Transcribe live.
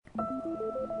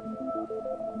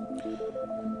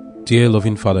Dear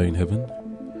loving Father in heaven,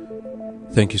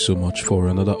 thank you so much for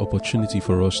another opportunity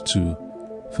for us to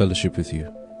fellowship with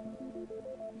you.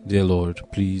 Dear Lord,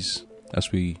 please,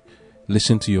 as we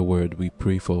listen to your word, we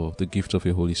pray for the gift of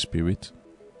your Holy Spirit,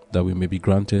 that we may be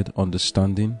granted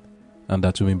understanding and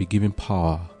that we may be given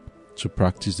power to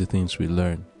practice the things we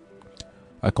learn.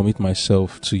 I commit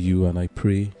myself to you and I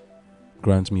pray,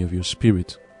 grant me of your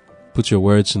Spirit. Put your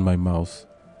words in my mouth,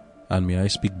 and may I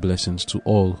speak blessings to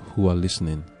all who are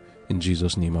listening. In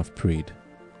Jesus' name I've prayed.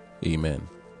 Amen.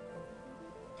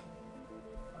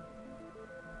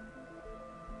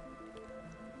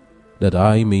 That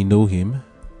I may know him,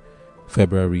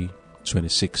 February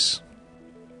 26.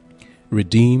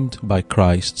 Redeemed by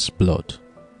Christ's blood.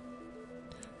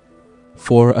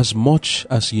 For as much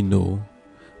as ye know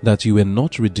that you were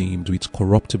not redeemed with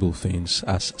corruptible things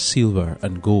as silver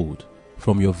and gold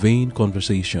from your vain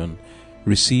conversation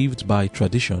received by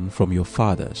tradition from your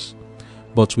fathers,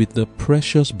 but with the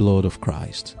precious blood of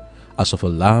Christ, as of a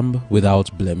lamb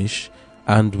without blemish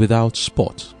and without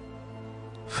spot.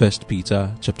 1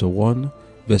 Peter chapter 1,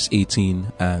 verse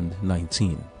 18 and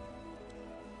 19.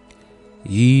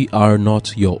 Ye are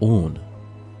not your own,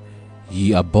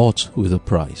 ye are bought with a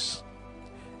price.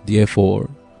 Therefore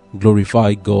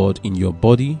glorify God in your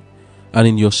body and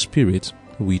in your spirit,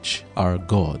 which are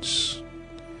God's.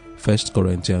 1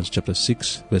 Corinthians chapter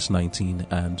 6, verse 19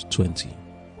 and 20.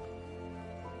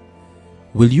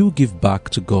 Will you give back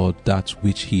to God that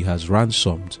which he has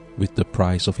ransomed with the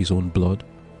price of his own blood?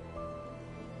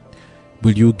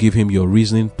 Will you give him your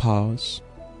reasoning powers?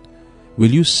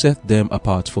 Will you set them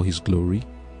apart for his glory?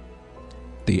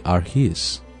 They are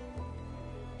his.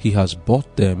 He has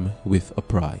bought them with a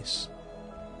price.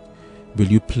 Will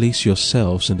you place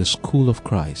yourselves in the school of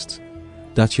Christ,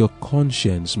 that your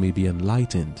conscience may be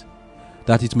enlightened,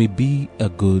 that it may be a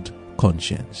good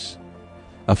conscience,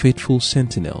 a faithful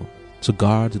sentinel, to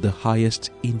guard the highest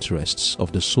interests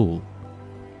of the soul?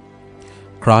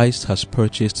 Christ has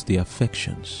purchased the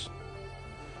affections.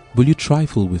 Will you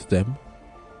trifle with them?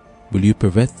 Will you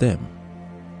pervert them?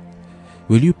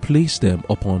 Will you place them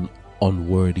upon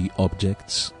unworthy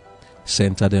objects,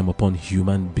 center them upon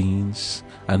human beings,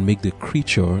 and make the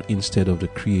creature instead of the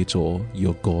Creator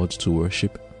your God to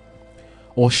worship?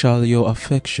 Or shall your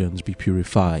affections be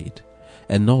purified,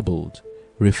 ennobled,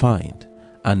 refined,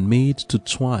 and made to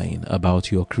twine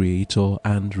about your Creator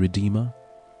and Redeemer?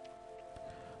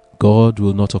 God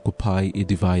will not occupy a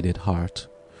divided heart,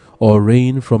 or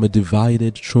reign from a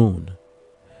divided throne.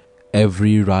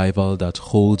 Every rival that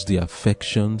holds the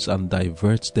affections and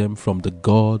diverts them from the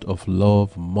God of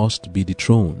love must be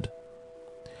dethroned.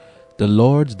 The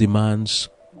Lord demands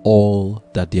all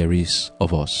that there is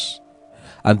of us,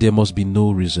 and there must be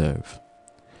no reserve.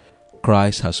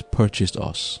 Christ has purchased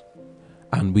us,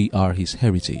 and we are his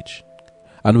heritage,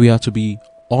 and we are to be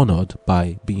honored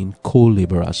by being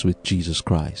co-laborers with Jesus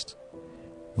Christ.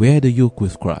 Wear the yoke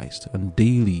with Christ and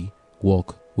daily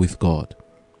walk with God.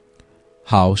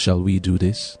 How shall we do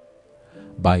this?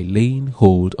 By laying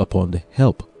hold upon the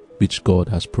help which God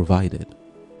has provided.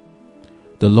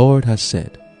 The Lord has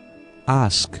said,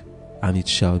 Ask, and it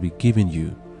shall be given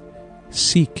you.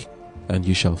 Seek, and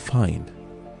you shall find.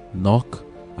 Knock,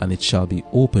 and it shall be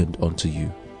opened unto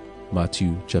you.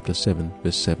 Matthew chapter 7,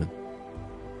 verse 7.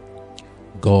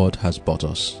 God has bought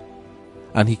us,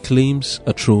 and he claims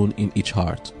a throne in each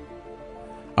heart.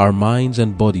 Our minds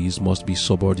and bodies must be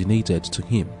subordinated to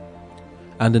him,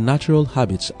 and the natural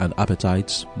habits and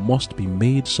appetites must be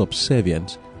made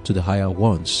subservient to the higher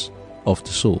wants of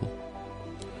the soul.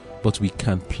 But we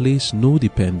can place no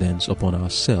dependence upon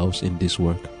ourselves in this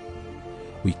work.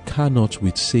 We cannot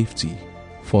with safety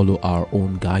follow our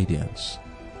own guidance.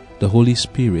 The Holy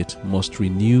Spirit must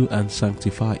renew and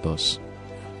sanctify us.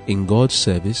 In God's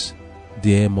service,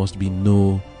 there must be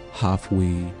no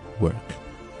halfway work.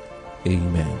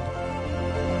 Amen.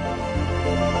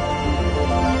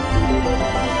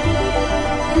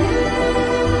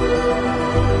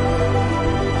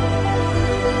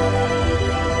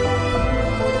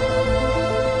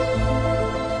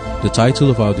 The title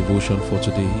of our devotion for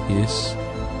today is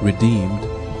Redeemed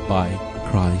by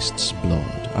Christ's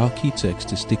blood. Our key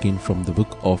text is taken from the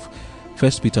book of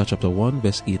 1 Peter chapter 1,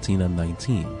 verse 18 and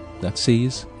 19, that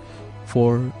says,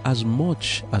 For as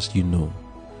much as you know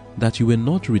that you were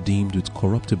not redeemed with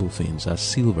corruptible things as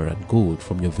silver and gold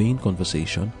from your vain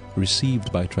conversation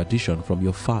received by tradition from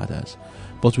your fathers,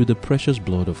 but with the precious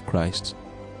blood of Christ,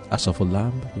 as of a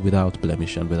lamb without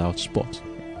blemish and without spot.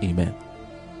 Amen.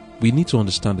 We need to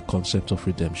understand the concept of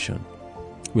redemption.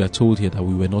 We are told here that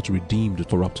we were not redeemed with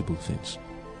corruptible things.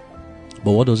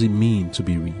 But what does it mean to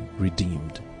be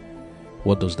redeemed?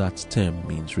 What does that term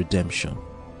mean? Redemption.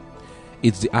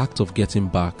 It's the act of getting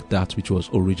back that which was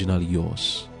originally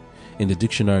yours. In the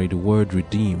dictionary, the word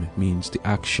redeem means the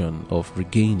action of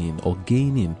regaining or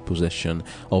gaining possession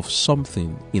of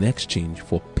something in exchange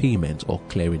for payment or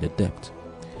clearing a debt.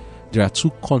 There are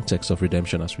two contexts of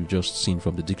redemption, as we've just seen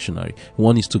from the dictionary.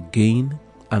 One is to gain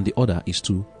and the other is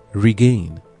to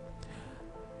regain.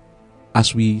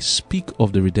 As we speak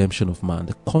of the redemption of man,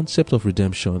 the concept of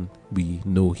redemption we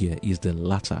know here is the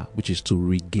latter, which is to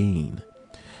regain.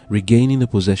 Regaining a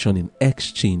possession in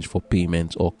exchange for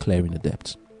payment or clearing a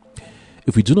debt.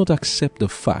 If we do not accept the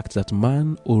fact that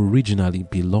man originally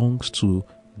belongs to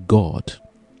God,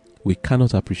 we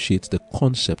cannot appreciate the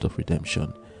concept of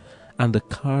redemption, and the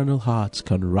carnal heart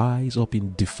can rise up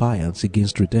in defiance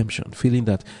against redemption, feeling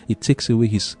that it takes away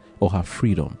his or her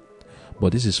freedom.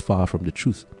 But this is far from the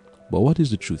truth. But what is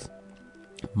the truth?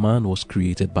 Man was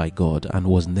created by God and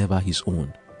was never his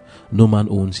own. No man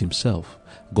owns himself.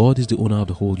 God is the owner of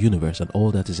the whole universe and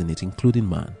all that is in it, including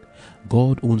man.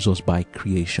 God owns us by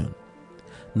creation.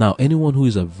 Now, anyone who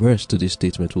is averse to this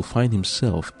statement will find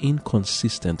himself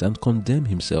inconsistent and condemn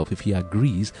himself if he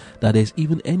agrees that there is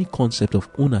even any concept of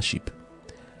ownership.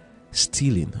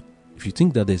 Stealing. If you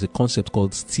think that there's a concept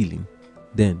called stealing,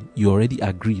 then you already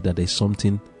agree that there's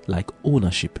something like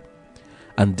ownership.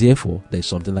 And therefore, there's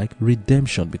something like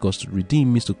redemption, because to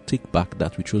redeem means to take back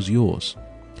that which was yours.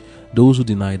 Those who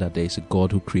deny that there is a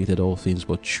God who created all things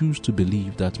but choose to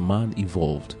believe that man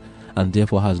evolved and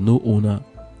therefore has no owner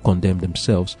condemn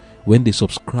themselves when they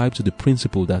subscribe to the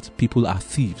principle that people are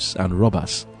thieves and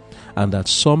robbers and that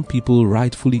some people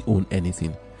rightfully own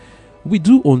anything. We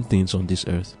do own things on this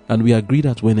earth, and we agree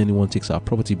that when anyone takes our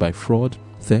property by fraud,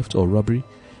 theft or robbery,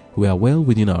 we are well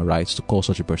within our rights to call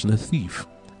such a person a thief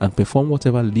and perform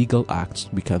whatever legal acts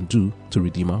we can do to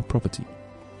redeem our property.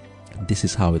 This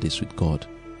is how it is with God.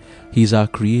 He is our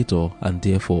creator, and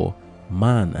therefore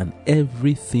man and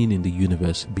everything in the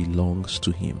universe belongs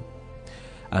to him.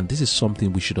 And this is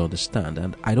something we should understand.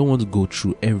 And I don't want to go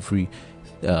through every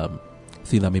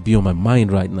thing that may be on my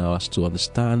mind right now as to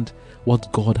understand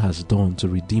what God has done to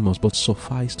redeem us. But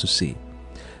suffice to say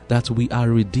that we are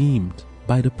redeemed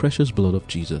by the precious blood of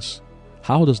Jesus.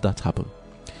 How does that happen?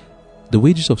 The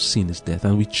wages of sin is death,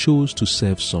 and we chose to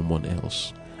serve someone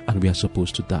else, and we are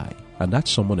supposed to die. And that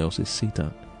someone else is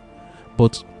Satan.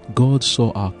 But God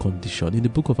saw our condition. In the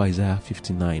book of Isaiah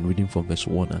 59, reading from verse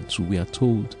 1 and 2, we are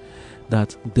told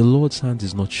that the Lord's hand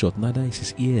is not short, neither is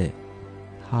his ear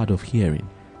hard of hearing,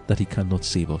 that he cannot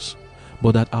save us,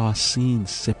 but that our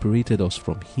sins separated us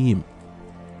from him,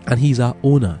 and he is our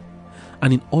owner.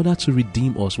 And in order to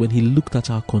redeem us, when he looked at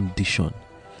our condition,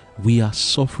 we are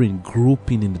suffering,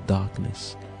 groping in the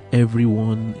darkness,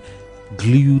 everyone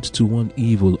glued to one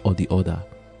evil or the other,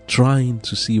 trying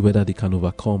to see whether they can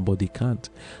overcome, but they can't.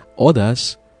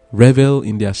 Others revel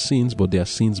in their sins, but their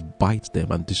sins bite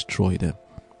them and destroy them.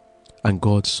 And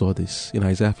God saw this. In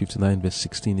Isaiah 59 verse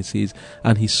 16 it says,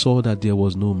 "And he saw that there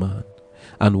was no man,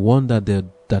 and wondered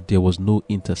that there was no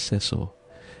intercessor.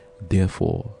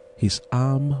 Therefore his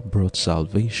arm brought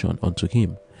salvation unto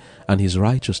him, and his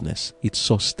righteousness, it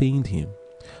sustained him.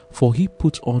 For he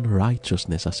put on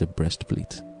righteousness as a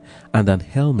breastplate, and an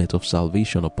helmet of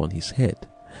salvation upon his head.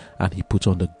 And he put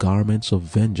on the garments of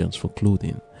vengeance for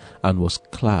clothing, and was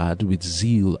clad with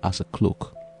zeal as a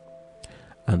cloak."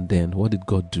 And then what did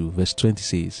God do? Verse 20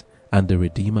 says, "And the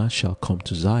Redeemer shall come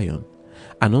to Zion,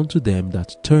 and unto them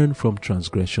that turn from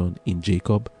transgression in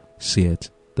Jacob, saith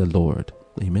the Lord."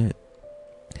 Amen.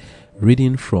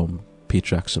 Reading from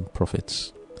Patriarchs and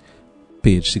Prophets,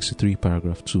 page 63,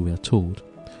 paragraph 2, we are told,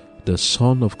 "The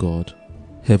Son of God,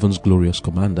 heaven's glorious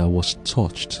commander, was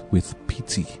touched with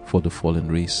pity for the fallen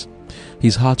race.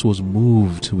 His heart was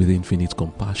moved with infinite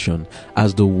compassion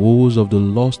as the woes of the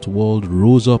lost world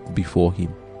rose up before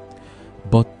him.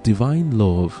 But divine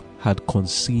love had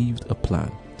conceived a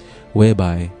plan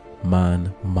whereby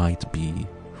man might be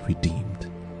redeemed.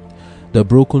 The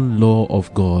broken law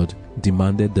of God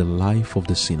demanded the life of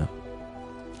the sinner.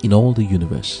 In all the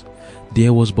universe,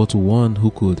 there was but one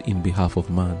who could, in behalf of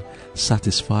man,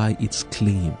 satisfy its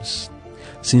claims.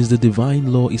 Since the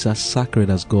divine law is as sacred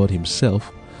as God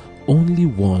himself, only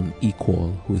one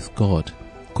equal with God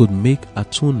could make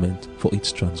atonement for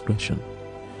its transgression.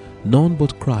 None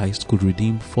but Christ could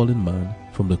redeem fallen man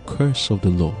from the curse of the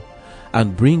law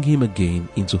and bring him again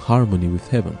into harmony with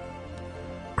heaven.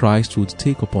 Christ would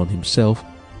take upon himself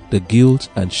the guilt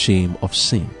and shame of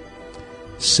sin.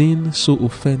 Sin so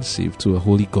offensive to a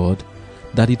holy God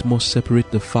that it must separate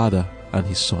the Father and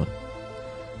his Son.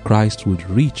 Christ would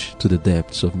reach to the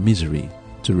depths of misery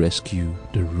to rescue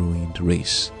the ruined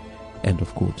race. End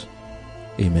of quote.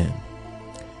 Amen.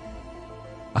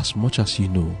 as much as you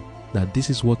know that this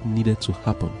is what needed to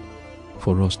happen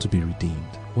for us to be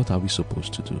redeemed, what are we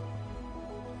supposed to do?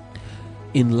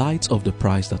 In light of the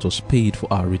price that was paid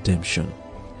for our redemption,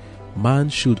 man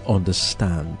should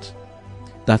understand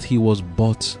that he was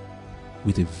bought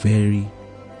with a very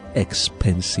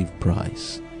expensive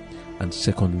price. And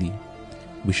secondly,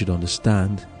 we should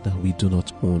understand that we do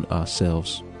not own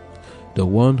ourselves. The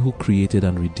one who created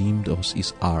and redeemed us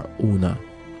is our owner.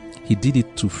 He did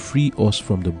it to free us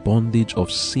from the bondage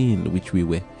of sin which we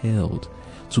were held,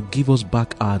 to give us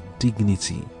back our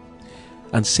dignity.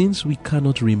 And since we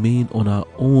cannot remain on our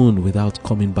own without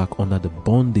coming back under the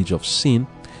bondage of sin,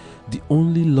 the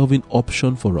only loving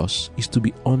option for us is to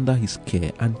be under his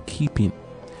care and keeping.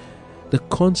 The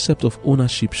concept of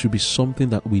ownership should be something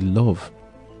that we love,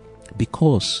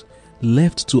 because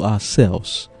left to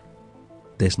ourselves,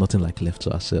 there's nothing like left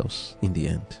to ourselves in the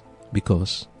end.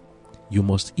 Because you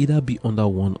must either be under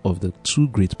one of the two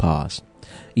great powers.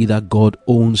 Either God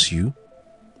owns you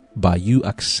by you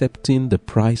accepting the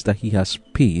price that he has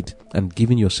paid and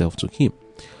giving yourself to him,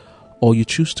 or you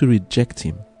choose to reject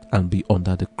him and be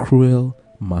under the cruel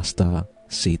master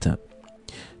Satan.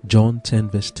 John 10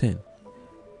 verse 10.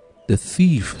 The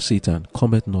thief Satan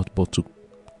cometh not but to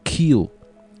kill,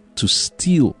 to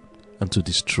steal, and to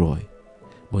destroy.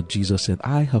 But Jesus said,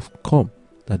 I have come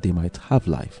that they might have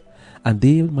life, and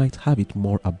they might have it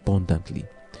more abundantly.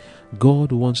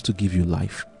 God wants to give you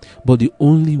life, but the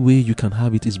only way you can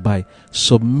have it is by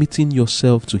submitting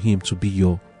yourself to him to be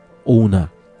your owner,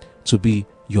 to be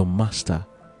your master,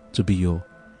 to be your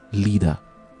leader,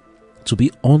 to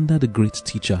be under the great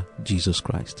teacher Jesus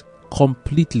Christ,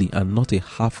 completely and not a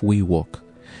halfway walk.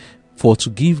 For to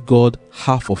give God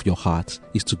half of your heart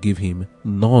is to give him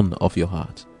none of your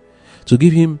heart. To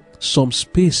give him some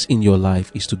space in your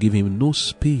life is to give him no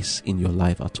space in your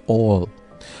life at all.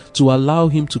 To allow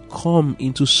him to come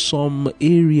into some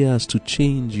areas to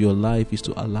change your life is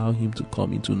to allow him to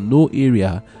come into no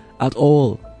area at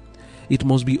all. It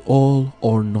must be all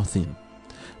or nothing.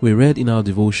 We read in our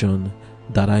devotion,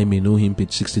 That I May Know Him,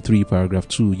 page 63, paragraph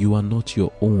 2, you are not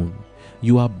your own.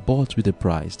 You are bought with a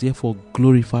price. Therefore,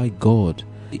 glorify God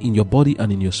in your body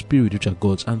and in your spirit, which are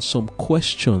God's. And some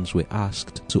questions were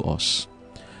asked to us.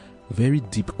 Very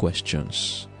deep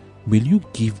questions. Will you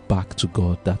give back to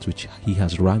God that which he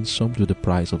has ransomed with the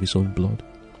price of his own blood?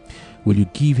 Will you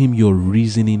give him your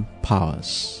reasoning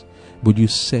powers? Will you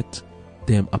set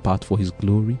them apart for his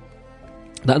glory?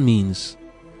 That means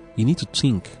you need to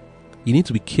think. You need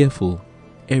to be careful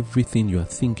everything you are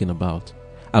thinking about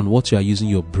and what you are using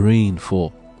your brain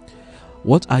for.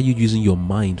 What are you using your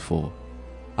mind for?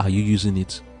 Are you using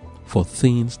it for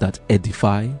things that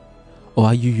edify, or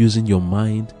are you using your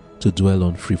mind to dwell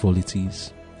on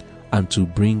frivolities and to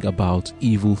bring about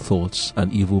evil thoughts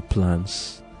and evil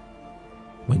plans?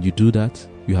 When you do that,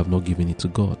 you have not given it to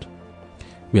God.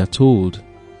 We are told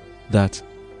that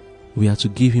we are to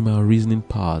give him our reasoning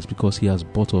powers because he has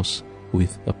bought us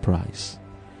with a price.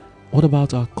 What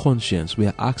about our conscience? We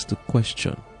are asked the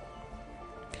question,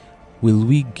 will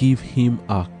we give him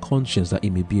our conscience that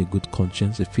it may be a good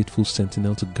conscience, a faithful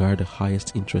sentinel to guard the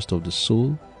highest interest of the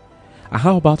soul? And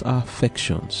how about our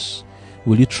affections?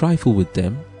 Will you trifle with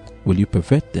them? Will you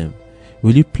pervert them?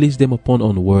 Will you place them upon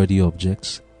unworthy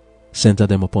objects? Center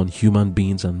them upon human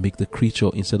beings and make the creature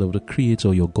instead of the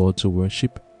creator your God to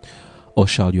worship? Or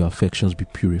shall your affections be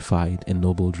purified,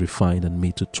 ennobled, refined, and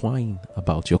made to twine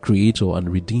about your creator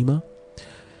and redeemer?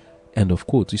 End of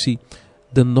quote. You see,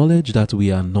 the knowledge that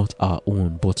we are not our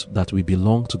own, but that we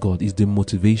belong to God is the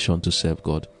motivation to serve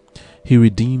God. He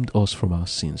redeemed us from our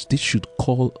sins. This should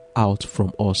call out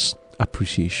from us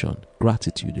appreciation,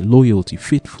 gratitude, loyalty,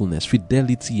 faithfulness,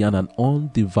 fidelity, and an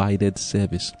undivided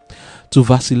service. To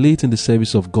vacillate in the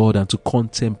service of God and to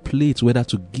contemplate whether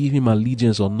to give him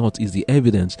allegiance or not is the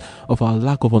evidence of our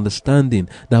lack of understanding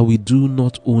that we do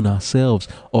not own ourselves,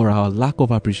 or our lack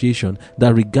of appreciation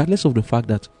that regardless of the fact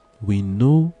that we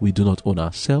know we do not own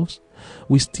ourselves,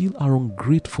 we still are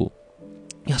ungrateful.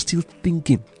 You are still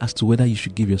thinking as to whether you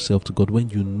should give yourself to God when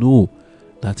you know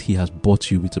that he has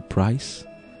bought you with a price.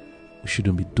 We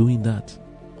shouldn't be doing that.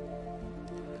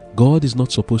 God is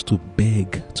not supposed to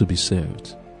beg to be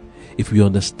served if we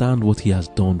understand what he has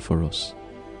done for us.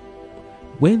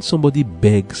 When somebody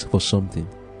begs for something,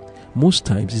 most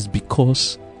times it's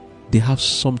because they have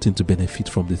something to benefit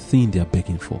from the thing they are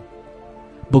begging for.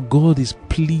 But God is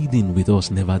pleading with us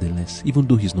nevertheless, even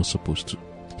though he's not supposed to.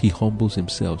 He humbles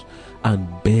himself and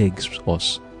begs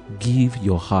us, give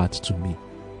your heart to me.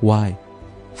 Why?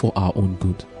 For our own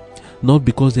good. Not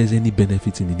because there's any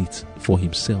benefit in it for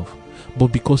himself, but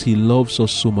because he loves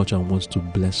us so much and wants to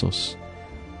bless us.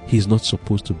 He's not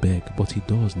supposed to beg, but he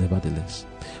does nevertheless.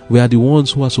 We are the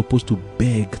ones who are supposed to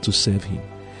beg to serve him.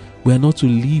 We are not to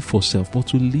live for self, but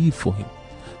to live for him.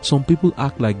 Some people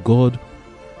act like God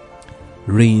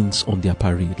rains on their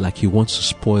parade, like he wants to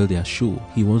spoil their show.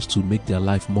 He wants to make their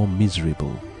life more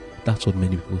miserable. That's what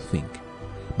many people think.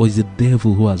 But it's the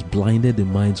devil who has blinded the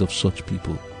minds of such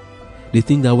people. They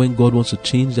think that when God wants to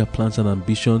change their plans and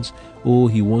ambitions,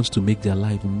 he wants to make their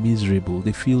life miserable.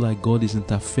 They feel like God is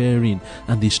interfering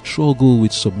and they struggle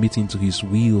with submitting to his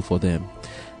will for them.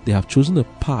 They have chosen a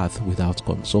path without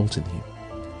consulting him.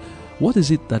 What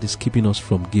is it that is keeping us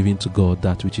from giving to God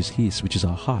that which is his, which is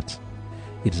our heart?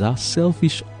 It is our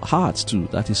selfish hearts too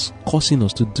that is causing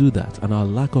us to do that, and our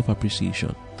lack of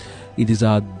appreciation. It is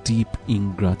our deep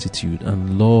ingratitude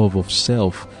and love of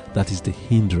self that is the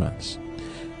hindrance.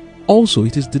 Also,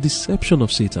 it is the deception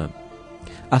of Satan.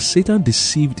 As Satan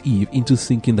deceived Eve into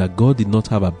thinking that God did not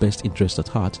have her best interest at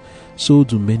heart, so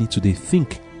do many today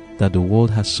think that the world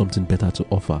has something better to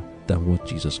offer than what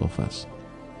Jesus offers.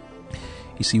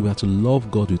 You see, we are to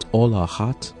love God with all our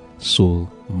heart,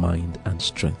 soul, mind, and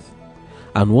strength.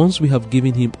 And once we have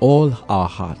given him all our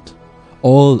heart,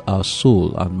 all our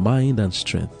soul and mind and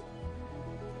strength,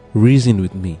 reason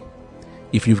with me.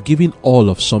 If you've given all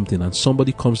of something and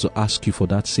somebody comes to ask you for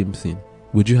that same thing,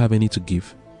 would you have any to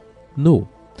give? No.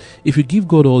 If you give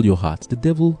God all your heart, the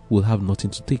devil will have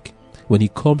nothing to take. When he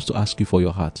comes to ask you for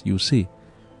your heart, you say,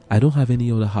 I don't have any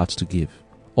other heart to give.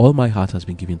 All my heart has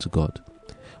been given to God.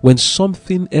 When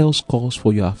something else calls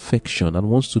for your affection and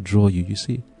wants to draw you, you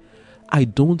say, I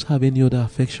don't have any other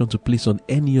affection to place on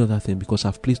any other thing because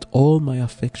I've placed all my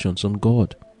affections on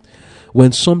God.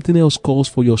 When something else calls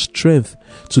for your strength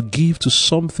to give to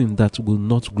something that will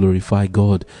not glorify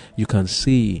God, you can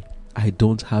say, I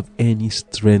don't have any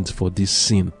strength for this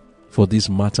sin, for this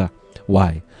matter.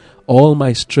 Why? All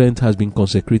my strength has been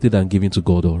consecrated and given to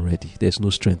God already. There's no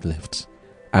strength left.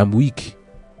 I'm weak.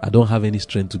 I don't have any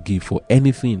strength to give for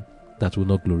anything that will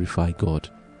not glorify God.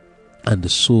 And the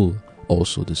soul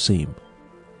also the same.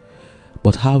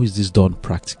 But how is this done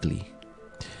practically?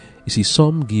 You see,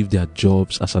 some give their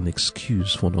jobs as an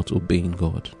excuse for not obeying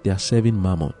God. They are serving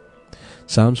mammon.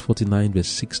 Psalms 49 verse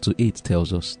 6 to 8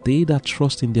 tells us, they that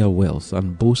trust in their wealth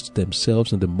and boast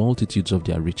themselves in the multitudes of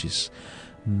their riches,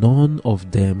 none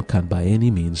of them can by any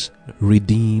means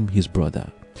redeem his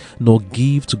brother, nor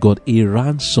give to God a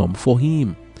ransom for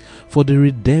him. For the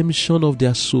redemption of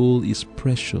their soul is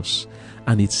precious,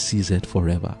 and it ceaseth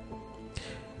forever.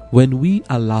 When we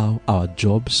allow our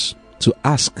jobs to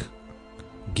ask,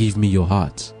 give me your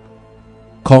heart,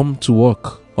 come to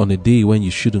work on a day when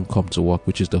you shouldn't come to work,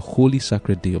 which is the holy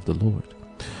sacred day of the Lord,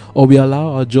 or we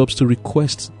allow our jobs to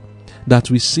request that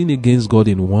we sin against God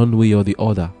in one way or the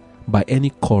other by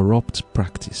any corrupt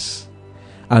practice,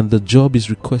 and the job is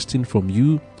requesting from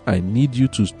you, I need you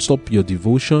to stop your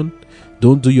devotion,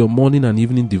 don't do your morning and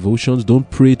evening devotions, don't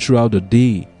pray throughout the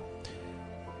day,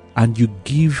 and you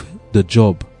give the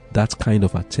job that kind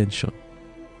of attention,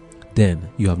 then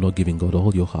you have not given God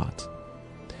all your heart.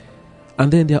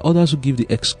 And then there are others who give the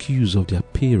excuse of their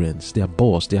parents, their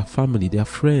boss, their family, their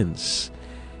friends.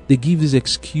 They give these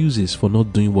excuses for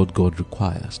not doing what God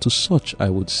requires. To such I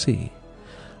would say,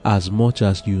 as much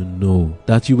as you know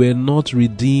that you were not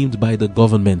redeemed by the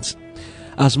government,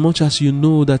 as much as you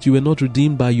know that you were not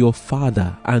redeemed by your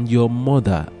father and your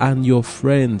mother and your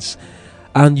friends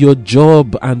and your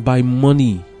job and by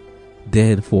money,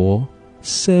 therefore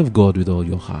serve God with all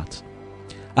your heart.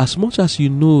 As much as you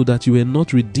know that you were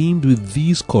not redeemed with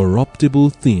these corruptible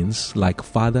things like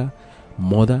father,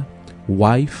 mother,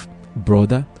 wife,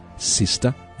 brother,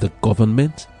 sister, the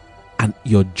government, and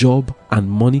your job and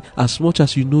money, as much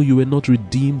as you know you were not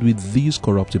redeemed with these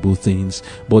corruptible things,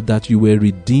 but that you were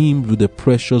redeemed with the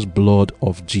precious blood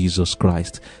of Jesus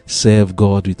Christ, serve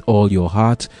God with all your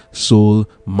heart, soul,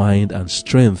 mind, and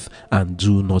strength, and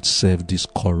do not serve these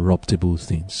corruptible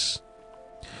things.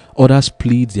 Others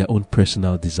plead their own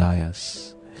personal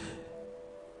desires.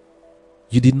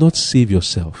 You did not save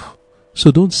yourself, so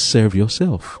don't serve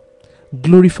yourself.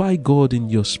 Glorify God in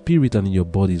your spirit and in your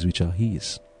bodies, which are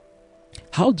His.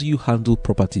 How do you handle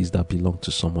properties that belong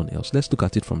to someone else? Let's look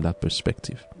at it from that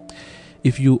perspective.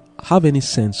 If you have any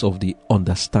sense of the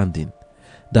understanding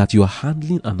that you are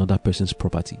handling another person's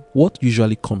property, what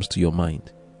usually comes to your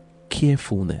mind?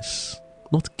 Carefulness,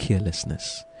 not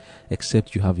carelessness.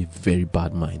 Except you have a very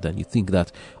bad mind and you think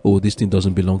that, this thing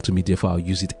doesn't belong to me, therefore I'll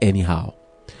use it anyhow.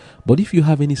 But if you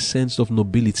have any sense of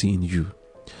nobility in you,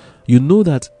 you know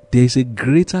that there is a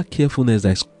greater carefulness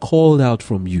that is called out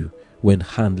from you when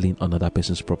handling another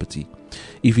person's property.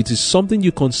 If it is something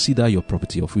you consider your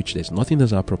property, of which there's nothing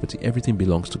as our property, everything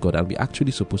belongs to God, and we're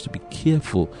actually supposed to be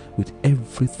careful with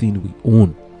everything we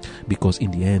own, because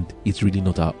in the end, it's really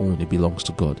not our own, it belongs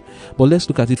to God. But let's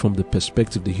look at it from the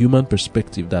perspective, the human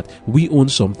perspective, that we own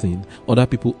something, other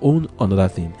people own another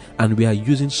thing, and we are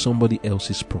using somebody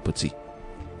else's property.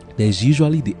 There is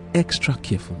usually the extra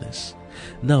carefulness.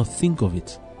 Now think of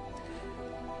it.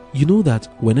 You know that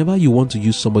whenever you want to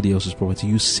use somebody else's property,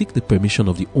 you seek the permission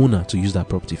of the owner to use that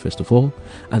property first of all,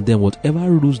 and then whatever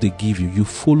rules they give you, you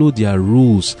follow their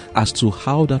rules as to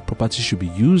how that property should be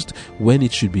used, when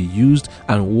it should be used,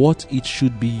 and what it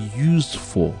should be used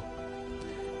for.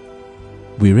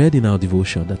 We read in our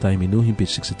devotion that I may know him,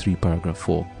 page 63, paragraph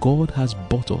 4. God has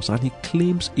bought us and he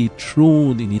claims a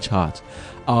throne in each heart.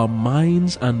 Our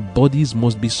minds and bodies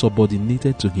must be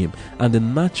subordinated to him, and the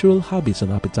natural habits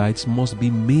and appetites must be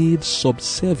made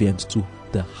subservient to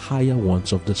the higher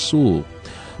wants of the soul.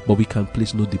 But we can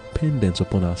place no dependence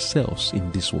upon ourselves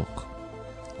in this work.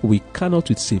 We cannot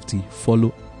with safety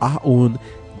follow our own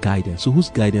guidance. So whose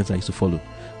guidance are you to follow?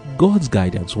 God's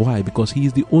guidance. Why? Because he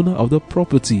is the owner of the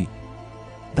property.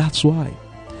 That's why.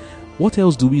 What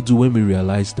else do we do when we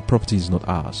realize the property is not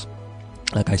ours?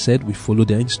 Like I said, we follow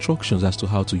their instructions as to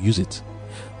how to use it.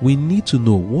 We need to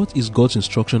know what is God's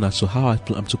instruction as to how I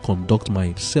am to conduct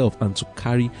myself and to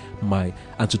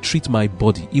to treat my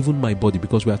body, even my body,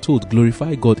 because we are told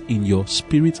glorify God in your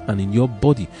spirit and in your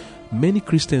body. Many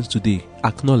Christians today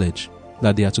acknowledge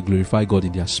that they are to glorify God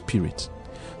in their spirit.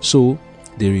 So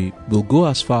they will go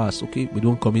as far as, okay, we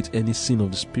don't commit any sin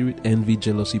of the spirit, envy,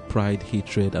 jealousy, pride,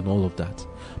 hatred, and all of that.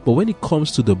 But when it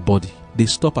comes to the body, they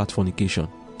stop at fornication.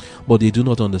 But they do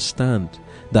not understand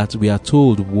that we are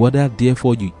told, whether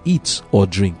therefore you eat or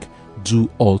drink, do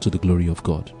all to the glory of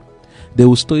God. They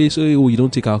will say, oh, you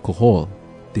don't take alcohol.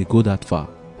 They go that far.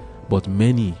 But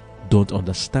many don't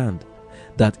understand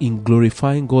that in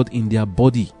glorifying God in their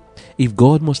body, if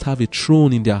God must have a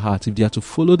throne in their heart, if they are to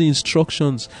follow the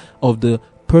instructions of the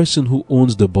person who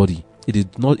owns the body,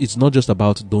 it's not just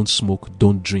about don't smoke,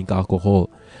 don't drink alcohol.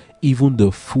 Even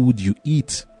the food you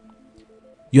eat,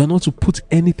 you are not to put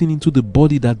anything into the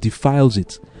body that defiles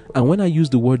it. And when I use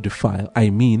the word defile, I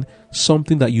mean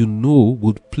something that you know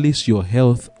would place your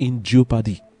health in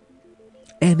jeopardy.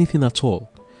 Anything at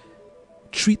all.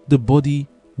 Treat the body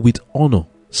with honor.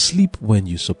 Sleep when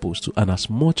you're supposed to, and as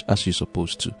much as you're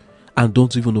supposed to. And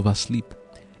don't even oversleep.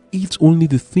 Eat only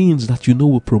the things that you know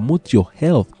will promote your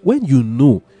health. When you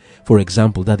know, for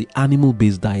example, that the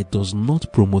animal-based diet does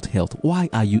not promote health, why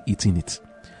are you eating it?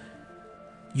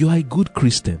 You are a good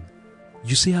Christian.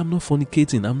 You say, I'm not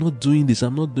fornicating, I'm not doing this,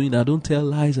 I'm not doing that, I don't tell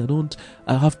lies,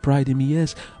 I have pride in me,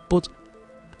 yes. But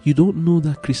you don't know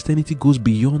that Christianity goes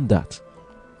beyond that.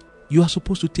 You are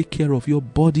supposed to take care of your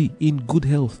body in good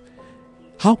health.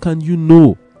 How can you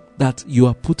know that you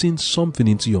are putting something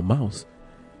into your mouth,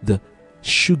 the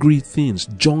sugary things,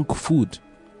 junk food,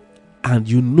 and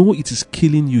you know it is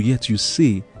killing you, yet you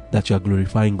say that you are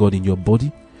glorifying God in your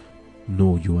body?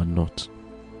 No, you are not.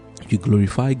 If you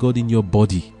glorify God in your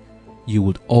body, you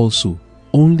would also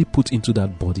only put into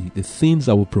that body the things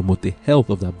that will promote the health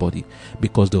of that body,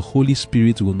 because the Holy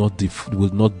Spirit will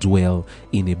not dwell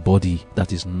in a body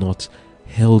that is not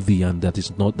healthy and that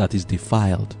is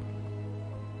defiled.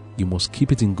 You must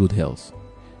keep it in good health.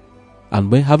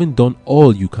 And when having done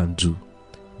all you can do,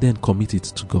 then commit it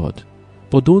to God.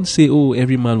 But don't say, oh,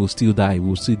 every man will still die,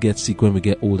 we'll still get sick when we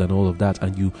get old and all of that,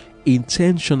 and you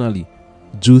intentionally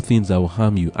do things that will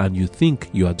harm you and you think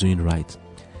you are doing right.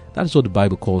 That is what the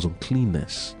Bible calls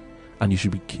uncleanness. And you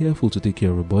should be careful to take care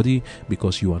of your body,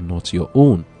 because you are not your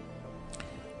own.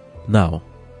 Now,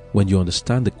 when you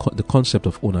understand the concept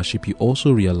of ownership, you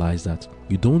also realize that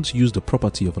you don't use the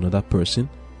property of another person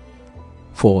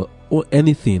for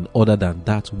anything other than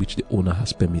that which the owner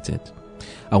has permitted.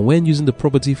 And when using the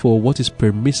property for what is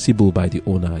permissible by the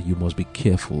owner, you must be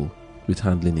careful with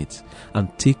handling it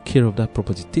and take care of that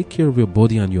property. Take care of your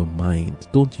body and your mind.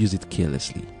 Don't use it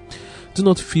carelessly. Do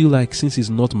not feel like, since it's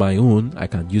not my own, I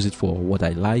can use it for what I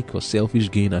like or selfish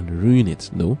gain and ruin it.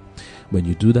 No. When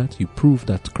you do that, you prove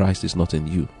that Christ is not in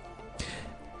you.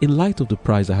 In light of the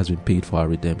price that has been paid for our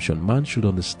redemption, man should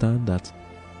understand that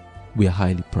we are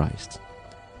highly prized.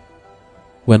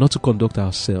 We are not to conduct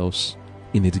ourselves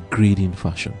in a degrading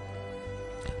fashion.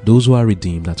 Those who are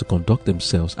redeemed are to conduct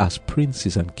themselves as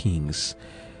princes and kings,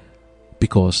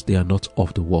 because they are not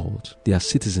of the world. Their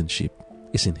citizenship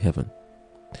is in heaven.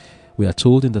 We are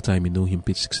told in That I May Know Him,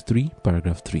 page 63,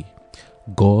 paragraph 3,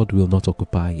 God will not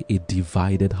occupy a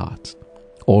divided heart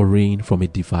or reign from a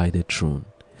divided throne.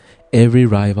 Every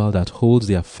rival that holds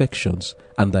the affections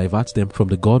and diverts them from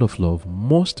the God of love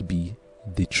must be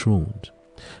dethroned.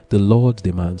 The Lord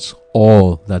demands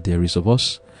all that there is of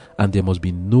us, and there must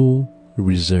be no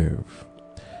reserve.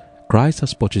 Christ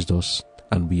has purchased us,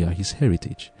 and we are his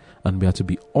heritage, and we are to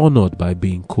be honored by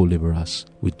being co-laborers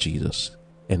with Jesus.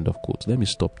 End of quote. Let me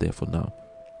stop there for now.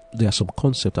 There are some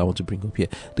concepts I want to bring up here.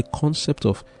 The concept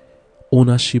of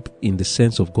ownership in the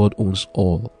sense of God owns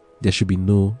all. There should be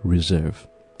no reserve.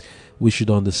 We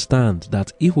should understand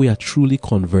that if we are truly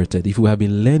converted, if we have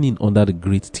been learning under the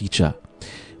great teacher,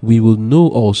 we will know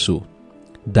also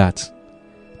that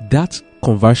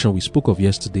conversion we spoke of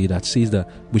yesterday that says that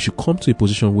we should come to a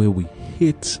position where we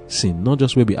hate sin, not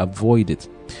just where we avoid it.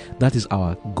 That is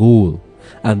our goal.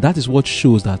 And that is what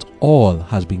shows that all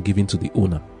has been given to the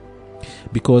owner.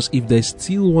 Because if there's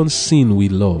still one sin we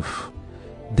love,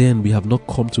 then we have not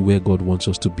come to where God wants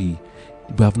us to be.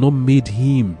 We have not made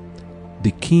him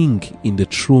the king in the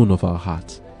throne of our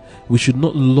heart. We should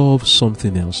not love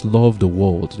something else, love the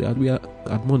world. We are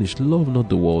admonished, love not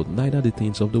the world, neither the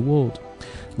things of the world.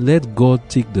 Let God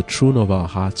take the throne of our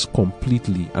hearts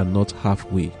completely and not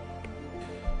halfway.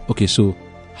 Okay, so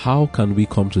how can we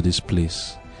come to this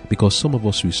place? Because some of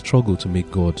us, we struggle to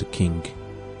make God the king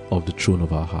of the throne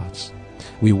of our hearts.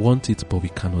 We want it, but we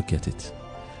cannot get it.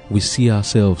 We see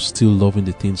ourselves still loving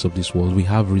the things of this world. We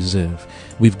have reserve.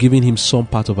 We've given him some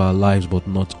part of our lives, but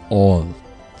not all.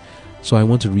 So I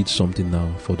want to read something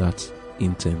now for that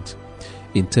intent.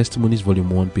 In Testimonies, Volume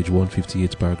 1, page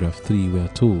 158, paragraph 3, we are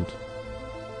told,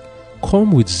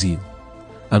 "Come with zeal,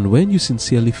 and when you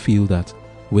sincerely feel that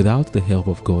without the help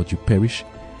of God you perish,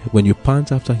 when you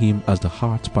pant after him as the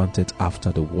hart panteth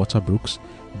after the water brooks,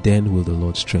 then will the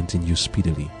Lord strengthen you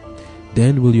speedily.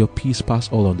 Then will your peace pass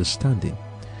all understanding.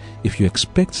 If you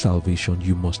expect salvation,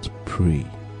 you must pray.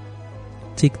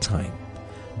 Take time.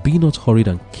 Be not hurried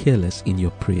and careless in your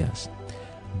prayers.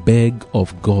 Beg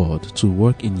of God to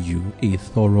work in you a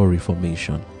thorough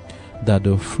reformation, that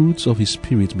the fruits of his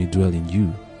Spirit may dwell in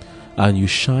you, and you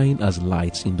shine as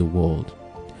lights in the world.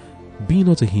 Be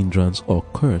not a hindrance or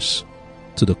curse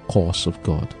to the cause of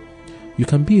God. You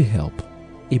can be a help,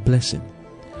 a blessing.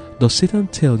 Does Satan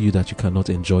tell you that you cannot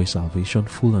enjoy salvation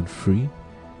full and free?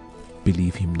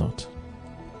 Believe him not.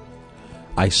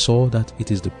 I saw that it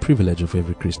is the privilege of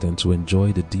every Christian to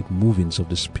enjoy the deep movings of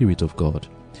the Spirit of God.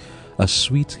 A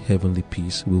sweet heavenly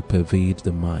peace will pervade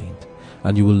the mind,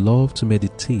 and you will love to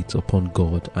meditate upon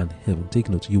God and heaven. Take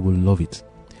note, you will love it.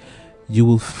 You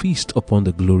will feast upon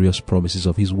the glorious promises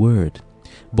of his word.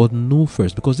 But know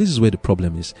first, because this is where the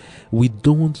problem is, we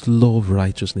don't love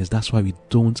righteousness. That's why we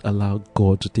don't allow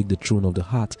God to take the throne of the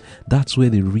heart. That's where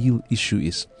the real issue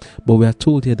is. But we are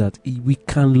told here that we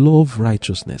can love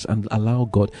righteousness and allow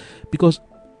God, because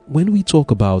when we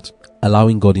talk about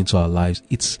allowing God into our lives,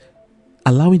 it's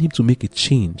allowing him to make a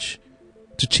change,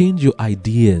 to change your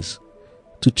ideas,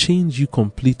 to change you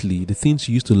completely. The things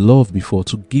you used to love before,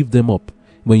 to give them up.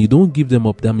 When you don't give them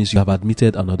up, that means you have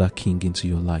admitted another king into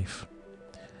your life.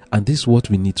 And this is what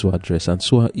we need to address. And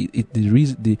so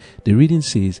the reading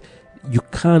says you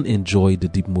can enjoy the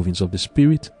deep movings of the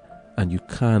Spirit, and you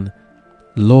can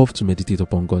love to meditate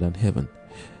upon God and heaven.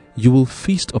 You will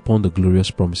feast upon the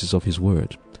glorious promises of his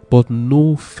word. But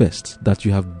know first that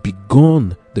you have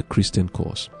begun the Christian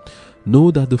course. Know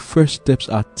that the first steps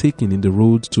are taken in the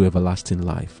road to everlasting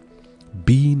life.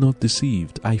 Be not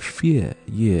deceived. I fear,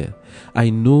 yea, I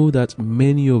know that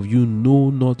many of you know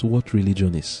not what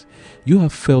religion is. You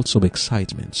have felt some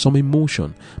excitement, some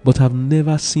emotion, but have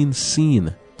never seen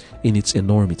sin in its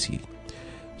enormity.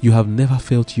 You have never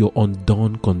felt your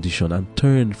undone condition and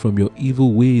turned from your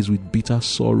evil ways with bitter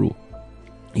sorrow.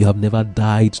 You have never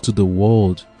died to the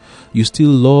world. You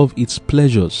still love its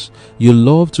pleasures. You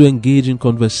love to engage in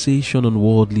conversation on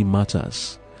worldly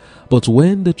matters. But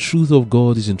when the truth of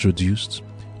God is introduced,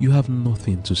 you have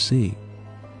nothing to say.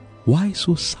 Why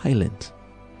so silent?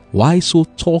 Why so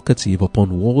talkative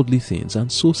upon worldly things and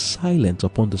so silent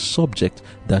upon the subject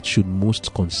that should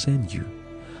most concern you?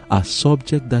 A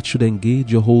subject that should engage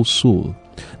your whole soul.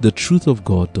 The truth of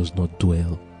God does not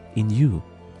dwell in you.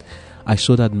 I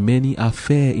saw that many are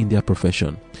fair in their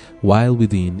profession, while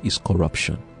within is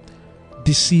corruption.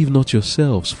 Deceive not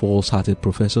yourselves, false-hearted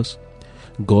professors.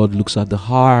 God looks at the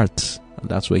heart, and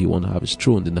that's where he wants to have his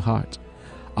throne, in the heart.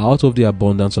 Out of the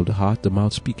abundance of the heart, the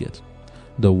mouth speaketh.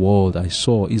 The world I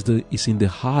saw is in the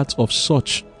heart of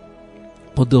such.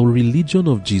 But the religion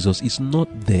of Jesus is not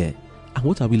there. And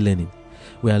what are we learning?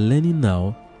 We are learning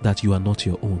now that you are not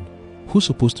your own. Who's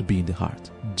supposed to be in the heart?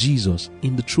 Jesus,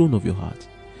 in the throne of your heart.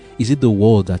 Is it the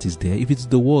world that is there? If it's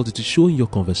the world, it is showing your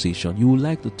conversation. You would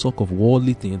like to talk of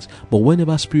worldly things, but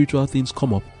whenever spiritual things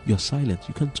come up, you're silent.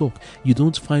 You can talk. You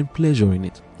don't find pleasure in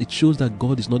it. It shows that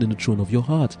God is not in the throne of your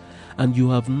heart, and you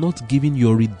have not given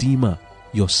your Redeemer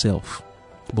yourself.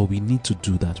 But we need to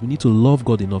do that. We need to love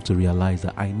God enough to realize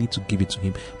that I need to give it to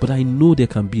Him. But I know there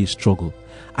can be a struggle.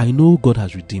 I know God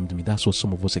has redeemed me. That's what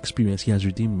some of us experience. He has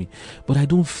redeemed me. But I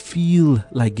don't feel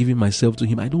like giving myself to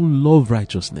Him. I don't love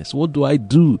righteousness. What do I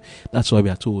do? That's why we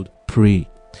are told, pray.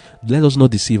 Let us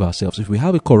not deceive ourselves. If we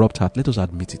have a corrupt heart, let us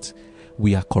admit it.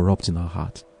 We are corrupt in our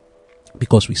heart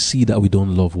because we see that we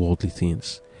don't love worldly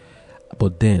things.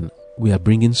 But then we are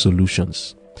bringing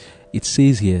solutions. It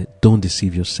says here, don't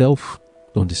deceive yourself.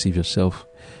 Don't deceive yourself.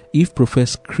 If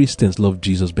professed Christians love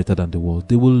Jesus better than the world,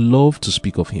 they will love to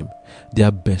speak of Him,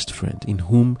 their best friend, in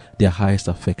whom their highest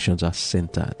affections are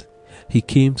centered. He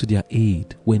came to their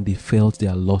aid when they felt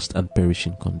their lost and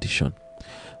perishing condition.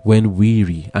 When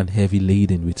weary and heavy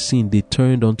laden with sin, they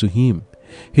turned unto Him.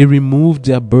 He removed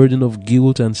their burden of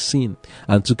guilt and sin,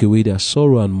 and took away their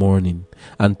sorrow and mourning,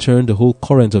 and turned the whole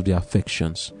current of their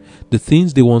affections. The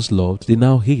things they once loved, they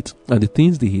now hate, and the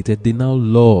things they hated, they now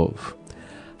love.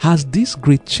 Has this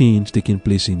great change taken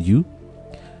place in you?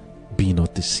 Be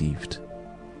not deceived.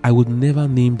 I would never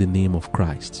name the name of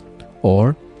Christ,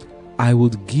 or I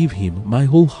would give Him my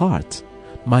whole heart,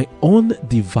 my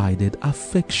undivided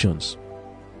affections.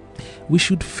 We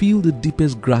should feel the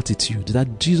deepest gratitude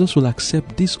that Jesus will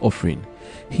accept this offering.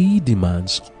 He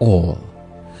demands all.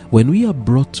 When we are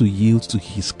brought to yield to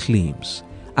His claims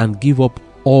and give up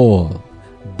all,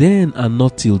 then and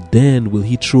not till then will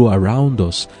He throw around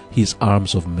us His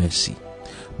arms of mercy.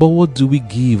 But what do we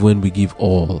give when we give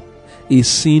all? A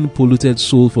sin-polluted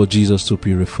soul for Jesus to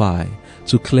purify,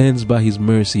 to cleanse by His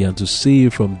mercy, and to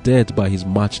save from death by His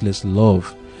matchless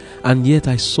love. And yet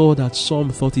I saw that some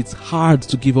thought it hard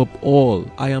to give up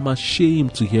all. I am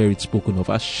ashamed to hear it spoken of,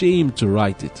 ashamed to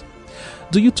write it.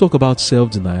 Do you talk about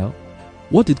self-denial?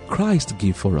 What did Christ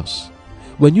give for us?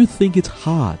 When you think it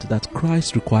hard that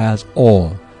Christ requires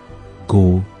all,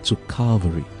 go to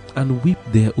Calvary and weep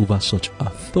there over such a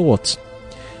thought.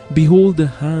 Behold the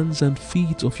hands and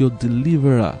feet of your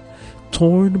deliverer,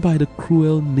 torn by the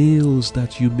cruel nails,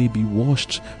 that you may be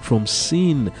washed from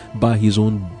sin by His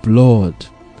own blood.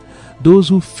 Those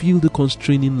who feel the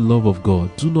constraining love of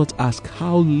God do not ask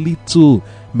how little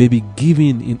may be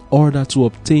given in order to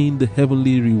obtain the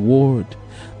heavenly reward.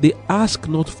 They ask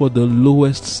not for the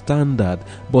lowest standard,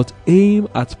 but aim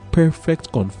at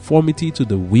perfect conformity to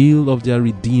the will of their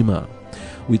Redeemer.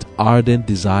 With ardent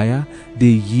desire, they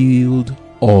yield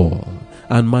all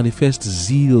and manifest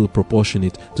zeal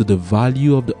proportionate to the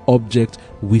value of the object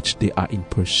which they are in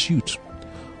pursuit.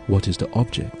 What is the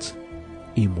object?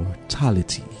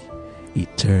 Immortality,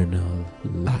 eternal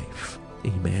life.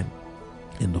 Amen.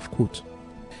 End of quote.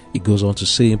 It goes on to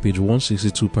say in page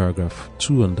 162, paragraph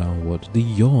 2 and downward, the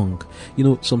young.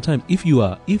 Sometimes if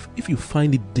you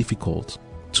find it difficult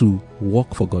to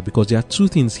walk for God, because there are two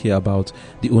things here about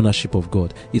the ownership of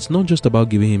God. It's not just about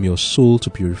giving Him your soul to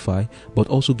purify, but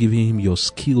also giving Him your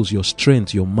skills, your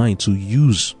strength, your mind to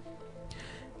use.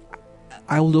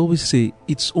 I would always say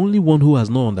it's only one who has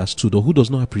not understood or who does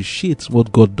not appreciate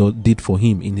what God did for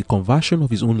him in the conversion of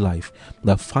his own life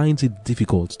that finds it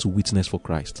difficult to witness for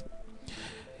Christ.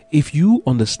 If you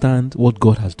understand what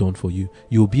God has done for you,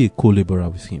 you'll be a co-laborer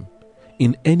with Him.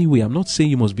 In any way, I'm not saying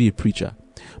you must be a preacher,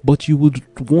 but you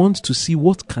would want to see,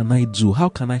 what can I do? How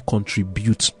can I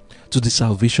contribute to the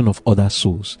salvation of other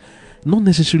souls? Not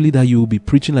necessarily that you will be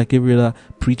preaching like every other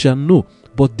preacher, no,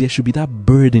 but there should be that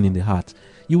burden in the heart.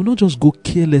 You will not just go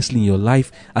carelessly in your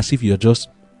life as if you're just,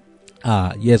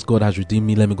 yes, God has redeemed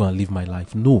me, let me go and live my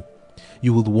life. No,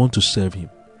 you will want to serve Him.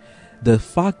 The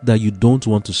fact that you don't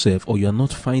want to serve, or you are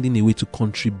not finding a way to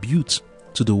contribute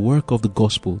to the work of the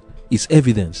gospel, is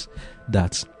evidence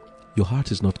that your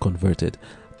heart is not converted.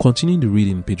 Continuing the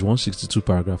reading, page 162,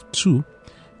 paragraph 2,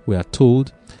 we are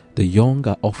told, the young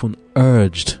are often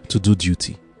urged to do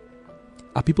duty.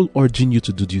 Are people urging you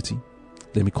to do duty?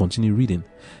 Let me continue reading.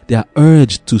 They are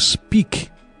urged to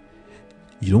speak.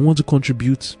 You don't want to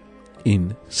contribute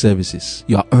in services.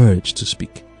 You are urged to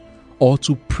speak. Or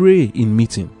to pray in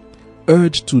meeting.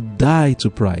 Urged to die to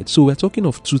pride. So we're talking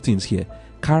of two things here.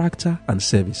 Character and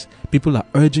service. People are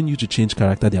urging you to change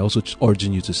character. They are also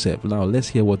urging you to serve. Now let's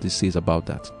hear what this says about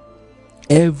that.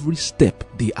 Every step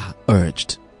they are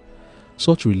urged.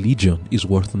 Such religion is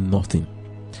worth nothing.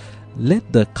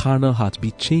 Let the carnal heart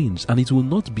be changed, and it will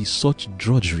not be such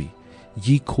drudgery,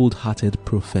 ye cold-hearted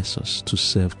professors, to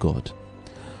serve God.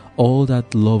 All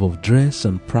that love of dress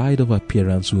and pride of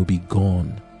appearance will be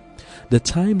gone. The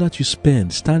time that you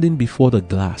spend standing before the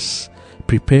glass,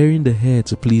 preparing the hair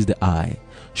to please the eye,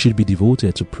 should be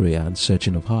devoted to prayer and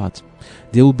searching of heart.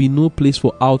 There will be no place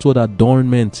for outward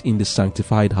adornment in the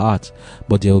sanctified heart,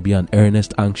 but there will be an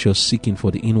earnest, anxious seeking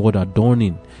for the inward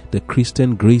adorning, the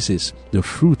Christian graces, the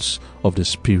fruits of the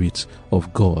Spirit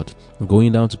of God.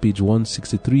 Going down to page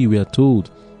 163, we are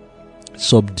told,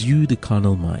 subdue the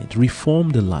carnal mind, reform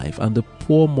the life, and the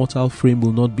poor mortal frame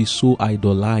will not be so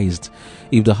idolized.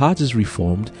 If the heart is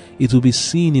reformed, it will be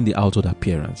seen in the outward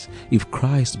appearance. If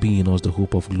Christ be in us the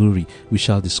hope of glory, we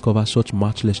shall discover such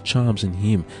matchless charms in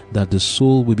him that the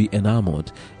soul will be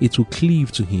enamored. It will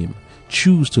cleave to him,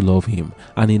 choose to love him,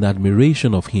 and in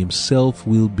admiration of him, self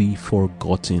will be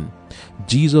forgotten.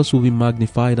 Jesus will be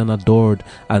magnified and adored,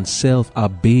 and self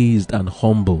abased and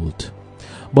humbled.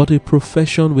 But a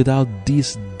profession without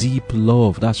this deep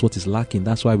love, that's what is lacking.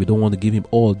 That's why we don't want to give him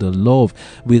all the love.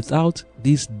 Without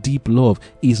this deep love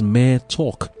is mere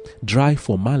talk, dry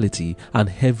formality, and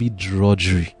heavy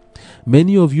drudgery.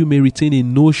 Many of you may retain a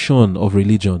notion of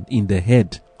religion in the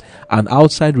head, and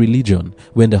outside religion,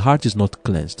 when the heart is not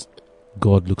cleansed.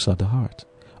 God looks at the heart.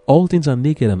 All things are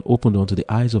naked and opened unto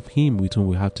the eyes of him with whom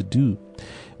we have to do.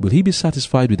 Will he be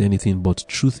satisfied with anything but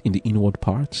truth in the inward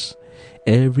parts?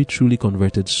 Every truly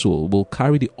converted soul will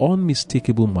carry the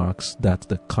unmistakable marks that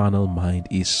the carnal mind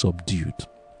is subdued.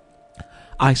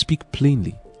 I speak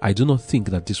plainly. I do not think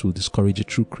that this will discourage a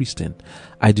true Christian.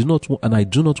 I do not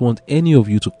want any of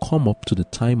you to come up to the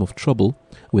time of trouble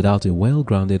without a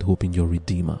well-grounded hope in your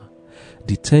Redeemer.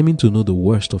 Determine to know the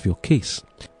worst of your case.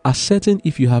 Ascertain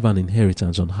if you have an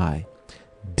inheritance on high.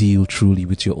 Deal truly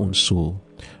with your own soul.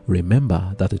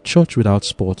 Remember that a church without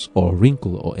spots or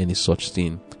wrinkle or any such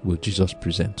thing will Jesus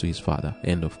present to his Father.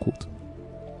 End of quote.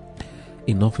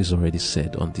 Enough is already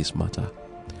said on this matter.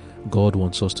 God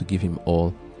wants us to give him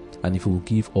all, and if we will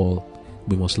give all,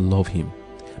 we must love him,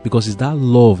 because it's that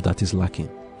love that is lacking.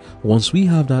 Once we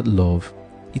have that love,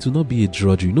 it will not be a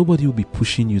drudgery. Nobody will be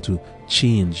pushing you to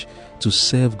change, to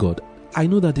serve God. I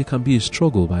know that there can be a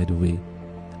struggle, by the way,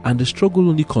 and the struggle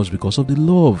only comes because of the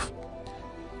love.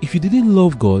 If you didn't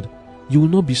love God, you will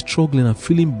not be struggling and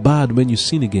feeling bad when you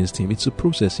sin against him. It's a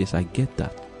process, yes, I get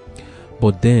that.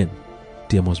 But then,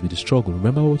 there must be the struggle.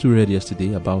 Remember what we read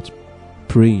yesterday about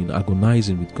praying,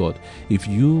 agonizing with God. If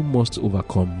you must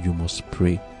overcome, you must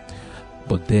pray.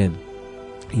 But then,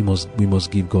 we must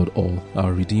give God all.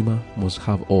 Our Redeemer must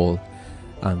have all,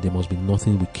 and there must be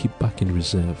nothing we keep back in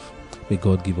reserve. May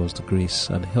God give us the grace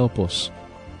and help us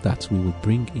that we will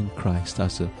bring in Christ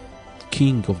as the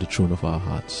King of the throne of our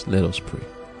hearts. Let us pray.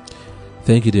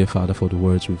 Thank you, dear Father, for the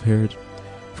words we've heard,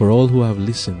 for all who have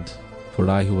listened, for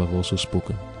I who have also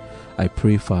spoken. I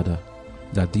pray, Father,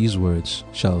 that these words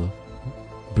shall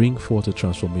bring forth a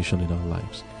transformation in our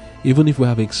lives. Even if we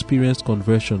have experienced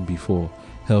conversion before,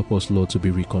 help us, Lord, to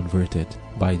be reconverted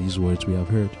by these words we have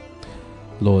heard.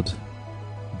 Lord,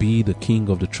 be the King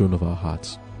of the throne of our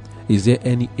hearts. Is there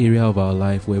any area of our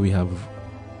life where we have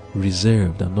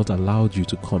reserved and not allowed you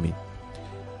to come in?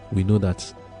 We know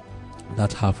that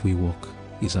halfway walk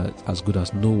is as good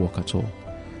as no walk at all.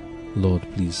 Lord,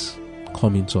 please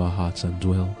come into our hearts and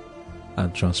dwell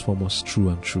and transform us true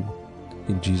and true.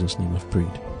 In Jesus' name I've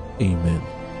prayed. Amen.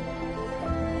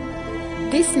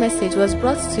 This message was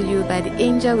brought to you by the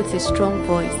Angel with a Strong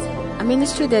Voice, a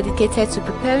ministry dedicated to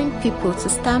preparing people to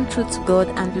stand true to God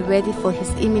and be ready for his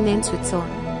imminent return.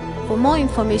 For more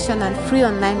information and free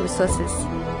online resources,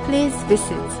 please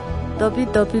visit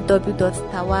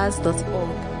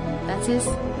www.tawasv.org. That is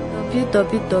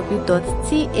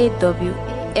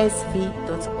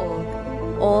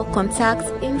www.tawasv.org, or contact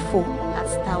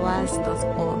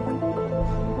info@tawasv.org.